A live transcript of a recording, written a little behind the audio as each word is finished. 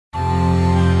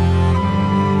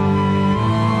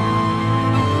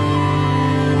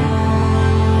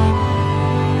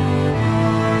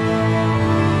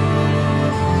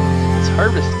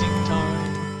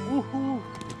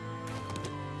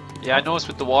Yeah, I noticed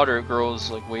with the water it grows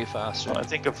like way faster. I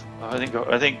think the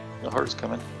heart's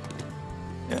coming.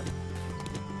 Yeah.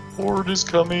 Horde is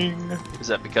coming. Is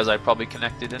that because I probably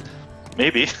connected in?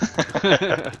 Maybe.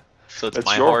 So it's That's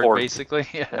my your horde, basically.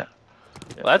 Yeah. Yeah.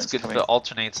 Well, that's good if it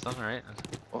alternates them, right?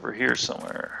 Over here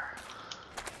somewhere.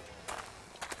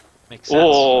 Makes sense.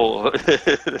 Oh,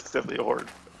 that's definitely a horde.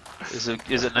 Is it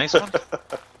a nice one?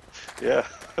 Yeah.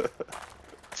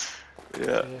 Yeah.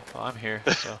 Okay, well, I'm here.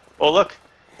 So. Oh look,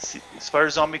 see, Spider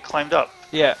Zombie climbed up.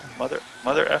 Yeah. Mother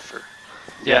effer.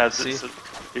 Yeah. See?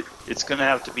 It's gonna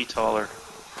have to be taller.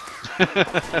 Oh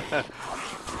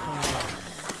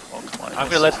come on. I'm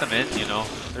gonna let them in. You know,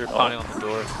 they're pounding on the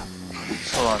door.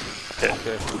 Hold on.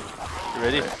 Okay. You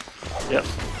ready? Yep.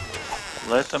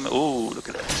 Let them. Ooh, look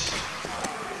at that.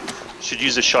 Should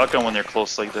use a shotgun when they're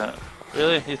close like that.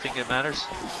 Really? You think it matters?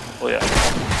 Oh yeah.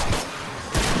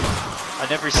 I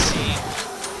never seen.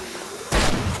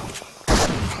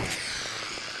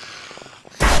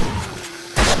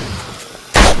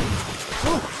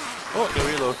 Ooh. Oh, no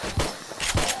reload.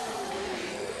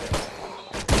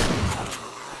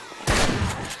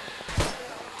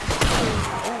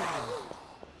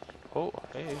 Oh,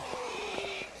 hey.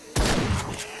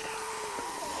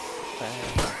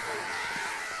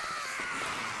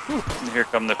 And here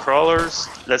come the crawlers.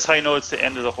 That's how you know it's the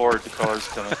end of the horde. The crawlers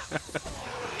coming.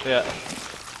 Yeah.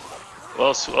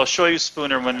 Well, so I'll show you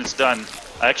Spooner when it's done.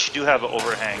 I actually do have an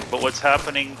overhang, but what's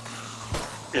happening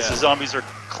is the zombies are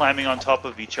climbing on top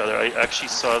of each other. I actually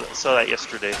saw that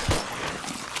yesterday.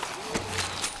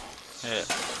 Yeah.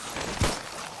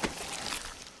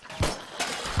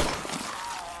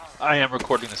 I am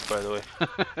recording this, by the way.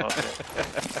 Okay.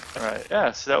 Alright,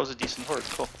 yeah, so that was a decent horde.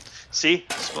 Cool. See,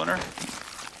 Spooner?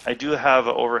 I do have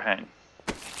an overhang.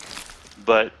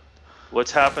 But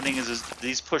what's happening is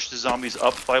these push the zombies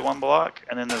up by one block,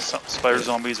 and then the spider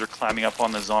zombies are climbing up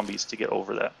on the zombies to get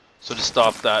over that. So to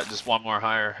stop that, just one more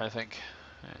higher, I think.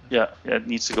 Yeah, it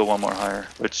needs to go one more higher,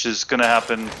 which is going to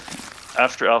happen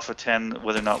after Alpha 10,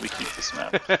 whether or not we keep this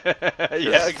map.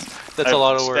 Yeah, that's a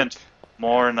lot of work. I've spent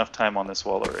enough time on this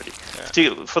wall already.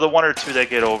 Yeah. For the one or two that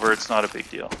get over, it's not a big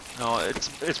deal. No,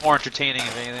 it's more entertaining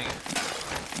if anything.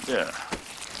 Yeah.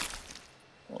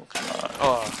 Oh, come on.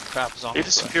 Oh, crap, zombies. They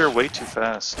disappear way too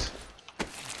fast.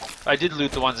 I did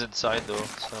loot the ones inside, though,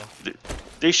 so...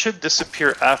 They should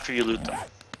disappear after you loot them.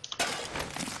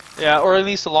 Yeah, or at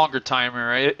least a longer timer,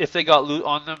 right? If they got loot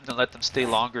on them, then let them stay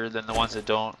longer than the ones that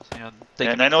don't. You know,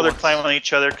 and I know they're climbing on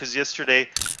each other, because yesterday,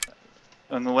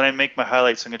 when I make my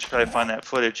highlights, I'm going to try to find that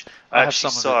footage. I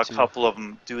actually saw a couple of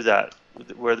them do that,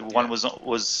 where the one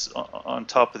was on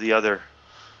top of the other.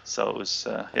 So it was,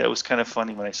 it was kind of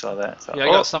funny when I saw that. So, yeah, I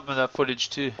got some of that footage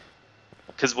too.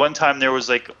 Because one time there was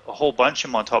like a whole bunch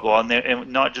of them on top of the wall,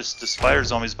 and not just the spider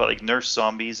zombies, but like nurse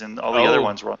zombies and all the other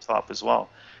ones were on top as well.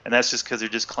 And that's just because they're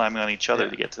just climbing on each other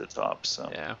to get to the top. So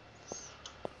yeah.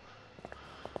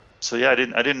 So yeah, I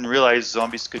didn't realize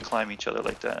zombies could climb each other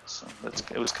like that. So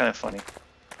it was kind of funny.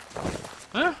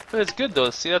 Yeah, but it's good though.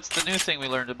 See, that's the new thing we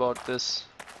learned about this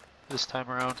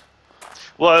time around.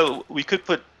 Well, we could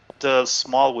put the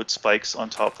small wood spikes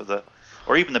on top of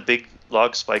or even the big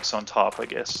log spikes on top, I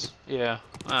guess. Yeah.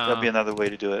 That'd be another way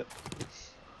to do it.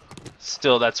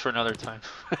 Still, that's for another time.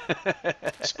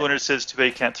 Spooner says, too bad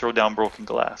you can't throw down broken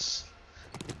glass.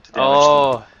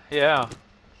 Oh, yeah.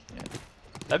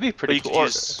 That'd be pretty cool.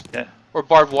 Or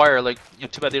barbed wire, like,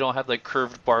 too bad they don't have like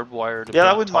curved barbed wire. To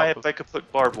I wouldn't mind if I could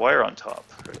put barbed wire on top.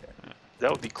 That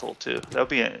would be cool too. That would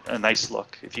be a nice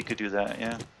look if you could do that,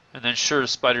 yeah. And then sure,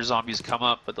 spider zombies come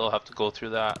up, but they'll have to go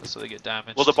through that, so they get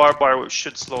damaged. Well, the barbed wire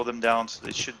should slow them down, so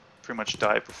they should pretty much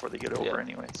die before they get over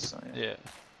anyways. So, yeah.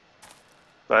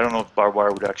 But I don't know if barbed wire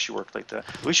would actually work like that.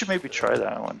 We should maybe try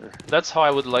that, I wonder. That's how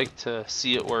I would like to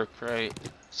see it work, right?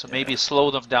 So maybe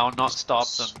slow them down, not stop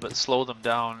them, but slow them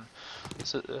down.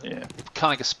 So, kind of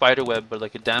like a spider web, but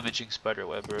like a damaging spider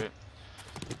web, right?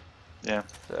 Yeah.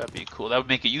 That'd be cool. That would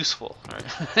make it useful,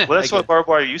 right? Well, that's what barbed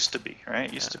wire used to be, right?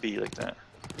 It used to be like that.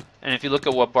 And if you look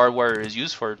at what barbed wire is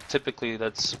used for, typically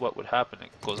that's what would happen.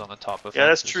 It goes on the top of. Yeah,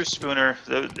 that's true, Spooner.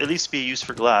 At least be used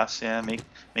for glass. Yeah,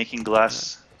 making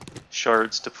glass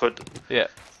shards to put.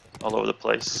 All over the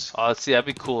place. Oh, see, that'd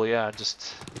be cool. Yeah,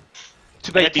 just.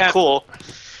 Too bad it'd be cool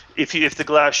if the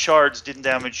glass shards didn't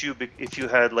damage you. If you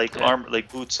had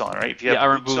like boots on, right? If you have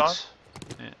iron boots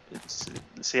on,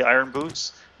 say iron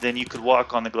boots, then you could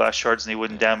walk on the glass shards and they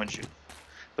wouldn't damage you.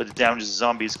 But it damages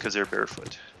zombies because they're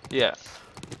barefoot. Yeah.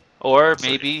 Or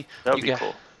maybe that would be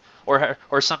cool.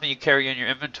 Or something you carry in your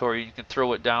inventory, you can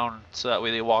throw it down so that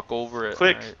way they walk over it.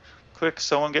 Quick!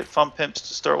 Someone get fun pimps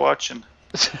to start watching.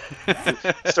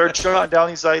 Start jotting down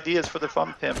these ideas for the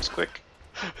fun pimps, quick.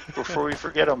 before we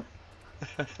forget them.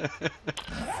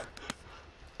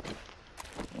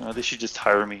 They should just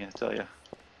hire me, I tell you.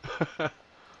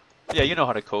 Yeah, you know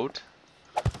how to code.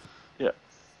 Yeah.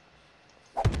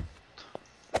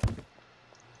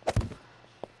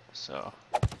 So.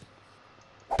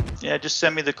 Yeah, just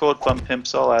send me the code, Fun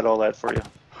Pimps. I'll add all that for you.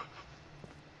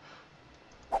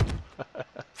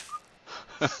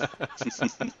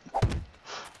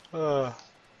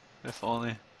 If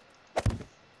only.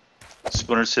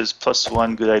 Spooner says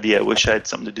 +1, good idea. I wish I had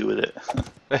something to do with it.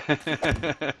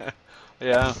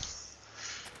 Yeah.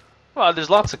 Well, there's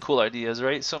lots of cool ideas,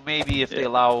 right? So maybe if they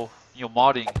allow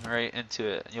modding right into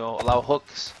it, allow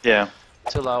hooks. Yeah.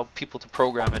 To allow people to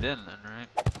program it in, then, right?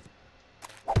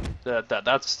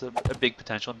 That's a big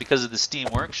potential. Because of the Steam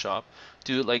Workshop,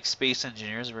 do it like Space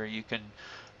Engineers, where you can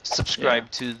subscribe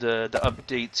to the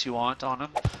updates you want on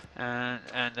them,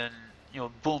 and then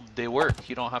boom, they work.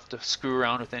 You don't have to screw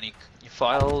around with any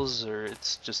files, or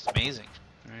it's just amazing,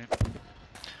 right?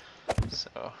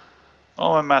 So.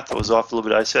 Oh, my math was off a little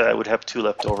bit. I said I would have 2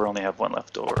 left over. Only have 1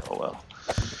 left over. Oh well.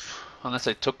 Unless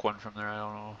I took one from there, I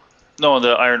don't know. No,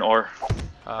 the iron ore.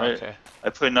 Right? Okay. I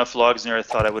put enough logs in there. I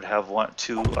thought I would have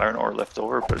 2 iron ore left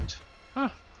over, but I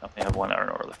only have 1 iron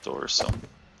ore left over. So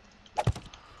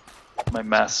my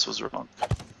maths was wrong.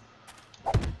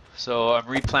 So I'm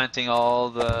replanting all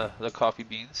the coffee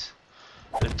beans.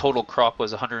 The total crop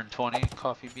was 120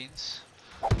 coffee beans.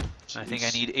 I think I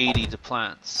need 80 to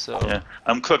plant. So yeah,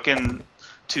 I'm cooking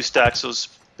 2 stacks of those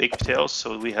baked potatoes.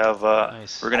 So we have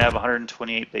nice. We're gonna have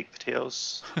 128 baked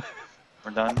potatoes.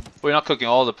 We're done. We're not cooking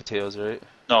all the potatoes, right?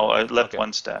 No, I left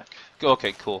 1 stack.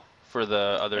 Okay, cool. For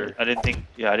the other. I didn't think.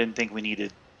 Yeah, I didn't think we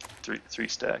needed three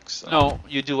stacks. So. No,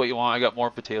 you do what you want. I got more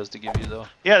potatoes to give you though.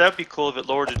 Yeah, that'd be cool if it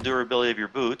lowered the durability of your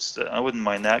boots. I wouldn't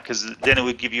mind that because then it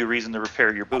would give you a reason to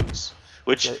repair your boots.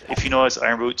 Which, if you notice,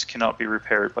 iron boots cannot be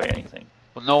repaired by anything.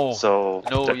 Well, no. So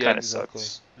no, that kind of exactly.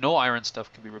 sucks. No iron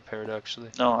stuff can be repaired actually.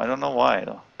 No, I don't know why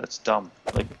though. That's dumb.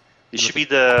 Like it should be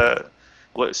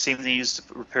same thing they used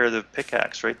to repair the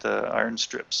pickaxe, right? The iron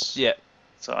strips. Yeah.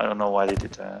 So I don't know why they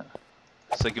did that.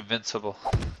 It's like invincible.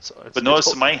 But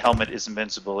notice my helmet is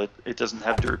invincible. It doesn't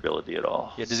have durability at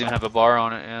all. Yeah, it doesn't even have a bar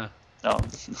on it. Yeah. No.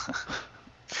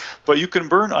 But you can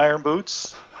burn iron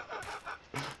boots.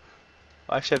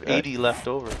 I actually have 80 left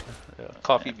over.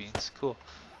 Coffee beans. Cool.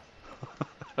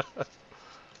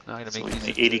 Now I'm gonna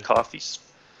make 80 coffees.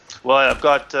 Well, I've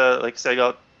got, like I said, I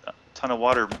got a ton of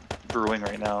water brewing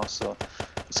right now, so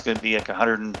it's going to be like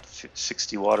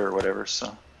 160 water or whatever,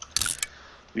 so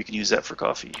we can use that for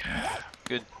coffee.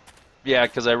 Good. Yeah,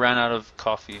 because I ran out of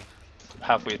coffee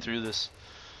halfway through this.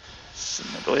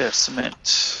 Cement. Oh yeah,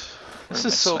 cement. This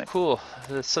is so cool.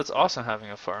 It's awesome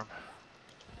having a farm.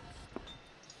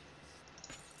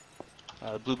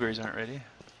 The blueberries aren't ready,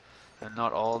 and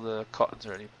not all the cotton's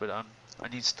ready, but I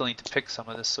still need to pick some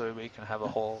of this so we can have a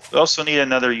whole. We also need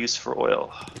another use for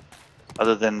oil,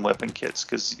 other than weapon kits,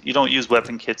 because you don't use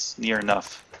weapon kits near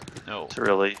enough to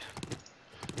really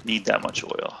need that much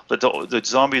oil. But the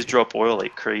zombies drop oil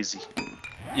like crazy.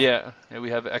 Yeah,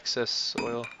 we have excess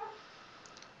oil.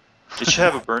 It should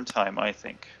have a burn time, I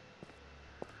think,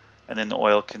 and then the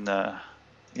oil can,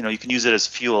 you can use it as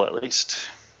fuel at least.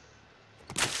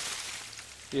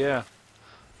 Yeah,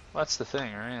 well, that's the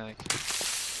thing, right? Like.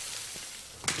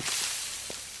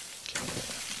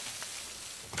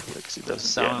 The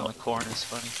sound on the corn is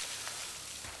funny.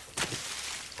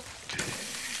 Okay.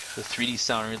 The 3D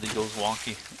sound really goes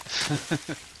wonky.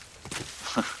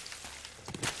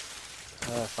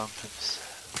 Fun pips.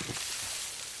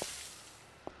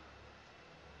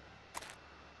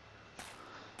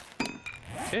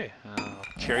 Okay,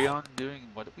 carry on doing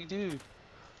what we do.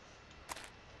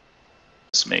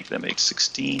 That makes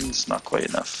 16. It's not quite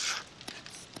enough.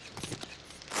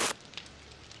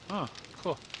 Oh,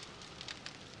 cool.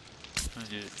 I'm gonna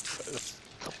do it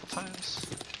a couple times.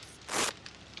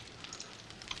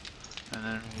 And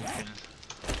then we can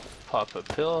pop a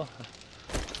pill.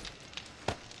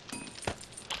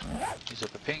 Use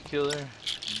up a painkiller.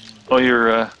 Oh,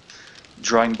 you're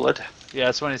drawing blood? Yeah, I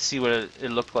just wanted to see what it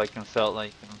looked like and felt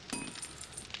like. And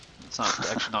it's not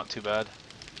actually not too bad.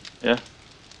 Yeah?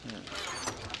 Yeah.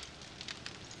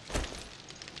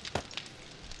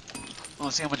 I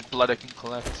want to see how much blood I can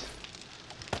collect.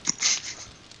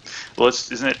 Well,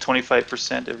 isn't it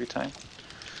 25% every time?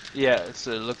 Yeah, it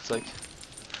looks like.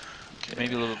 Okay.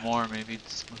 Maybe a little bit more, maybe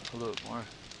it's a little bit more.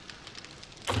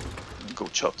 Go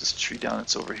chop this tree down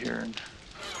that's over here. And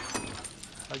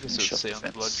I guess it would say on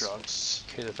the blood drops.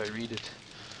 Okay, if I read it.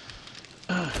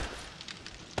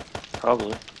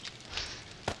 Probably.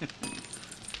 The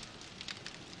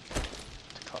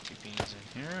coffee beans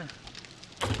in here.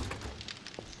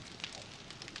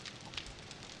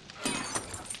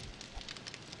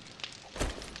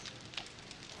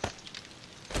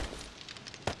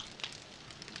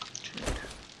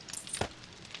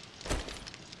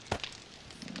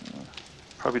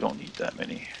 Probably don't need that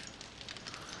many.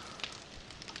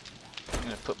 I'm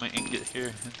gonna put my ingot here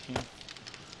in here.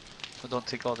 So don't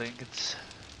take all the ingots.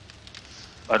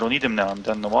 I don't need them now. I'm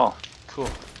done the wall. Cool.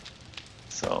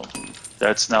 So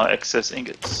that's now excess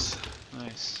ingots.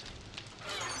 Nice.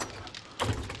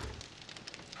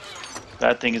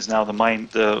 Bad thing is now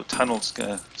the tunnel's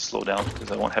gonna slow down because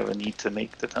I won't have a need to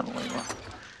make the tunnel anymore.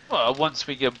 Well, once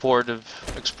we get bored of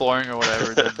exploring or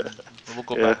whatever, then we'll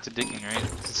go Yeah. back to digging, right?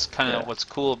 It's kind of Yeah. what's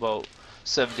cool about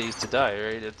 7 Days to Die,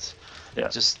 right? It's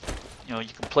just, you know, you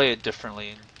can play it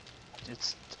differently.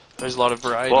 There's a lot of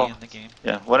variety in the game.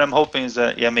 Yeah, what I'm hoping is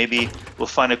that, yeah, maybe we'll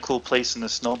find a cool place in the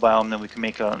snow biome, then we can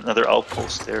make another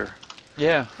outpost there.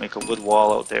 Yeah. Make a wood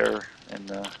wall out there,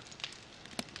 and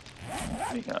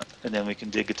and then we can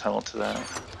dig a tunnel to that.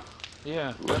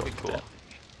 Yeah, that'd be cool.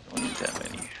 Don't need that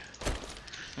many.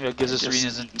 Yeah, it gives us a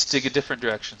reason to dig a different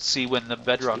direction. See when the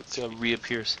bedrock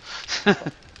reappears. So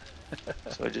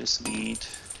I just need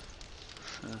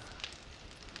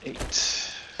 8.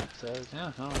 So,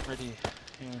 yeah, no, I'm ready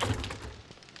here.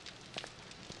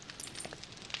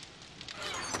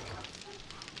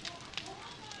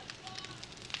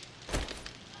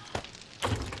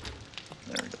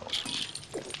 There we go.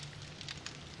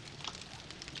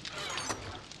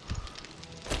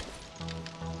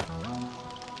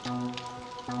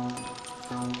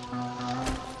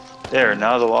 There,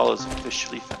 now the wall is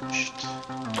officially finished.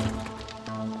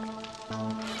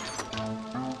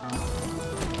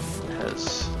 It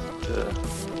has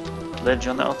the ledge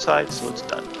on the outside, so it's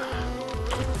done.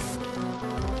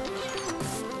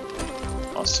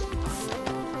 Awesome.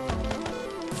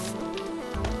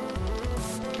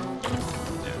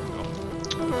 There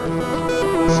we go.